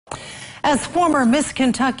As former Miss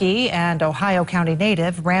Kentucky and Ohio County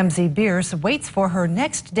native Ramsey Bearse waits for her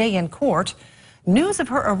next day in court, news of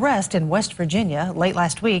her arrest in West Virginia late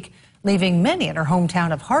last week, leaving many in her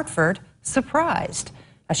hometown of Hartford surprised,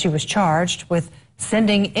 as she was charged with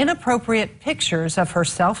sending inappropriate pictures of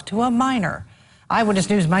herself to a minor. Eyewitness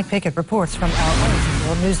News' Mike Pickett reports from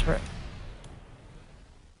our own newsroom.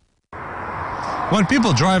 When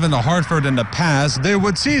people drive into Hartford in the past, they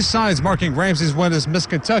would see signs marking Ramsey's win as Miss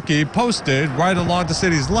Kentucky posted right along the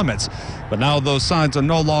city's limits. But now those signs are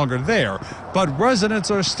no longer there. But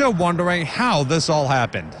residents are still wondering how this all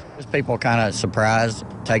happened. People kind of surprised,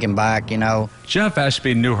 taken back, you know. Jeff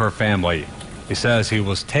Ashby knew her family. He says he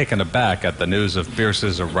was taken aback at the news of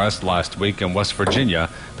Bearse's arrest last week in West Virginia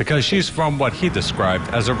because she's from what he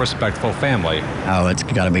described as a respectful family. Oh, it's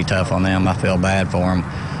got to be tough on them. I feel bad for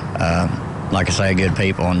them. Like I say, good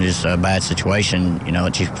people, and just a bad situation, you know,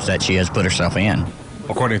 that she has put herself in.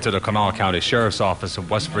 According to the Kanawha County Sheriff's Office in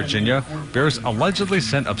West Virginia, Bearse allegedly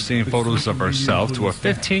sent obscene photos of herself to a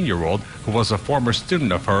 15-year-old who was a former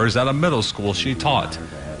student of hers at a middle school she taught.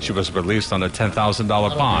 She was released on a $10,000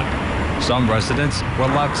 bond. Some residents were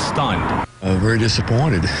left stunned. Very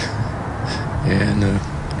disappointed and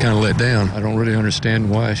kind of let down. I don't really understand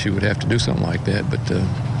why she would have to do something like that, but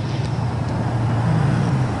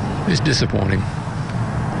it's disappointing,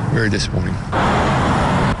 very disappointing.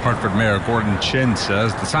 Hartford Mayor Gordon Chin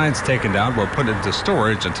says the signs taken down were put into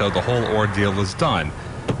storage until the whole ordeal is done.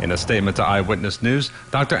 In a statement to Eyewitness News,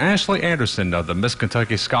 Dr. Ashley Anderson of the Miss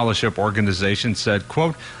Kentucky Scholarship Organization said,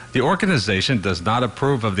 quote, "The organization does not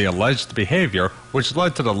approve of the alleged behavior which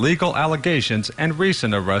led to the legal allegations and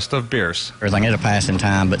recent arrest of Bearse." Everything is a passing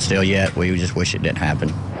time, but still yet, we just wish it didn't happen.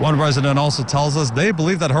 One resident also tells us they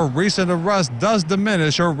believe that her recent arrest does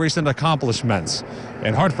diminish her recent accomplishments.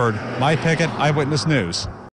 In Hartford, Mike Pickett, Eyewitness News.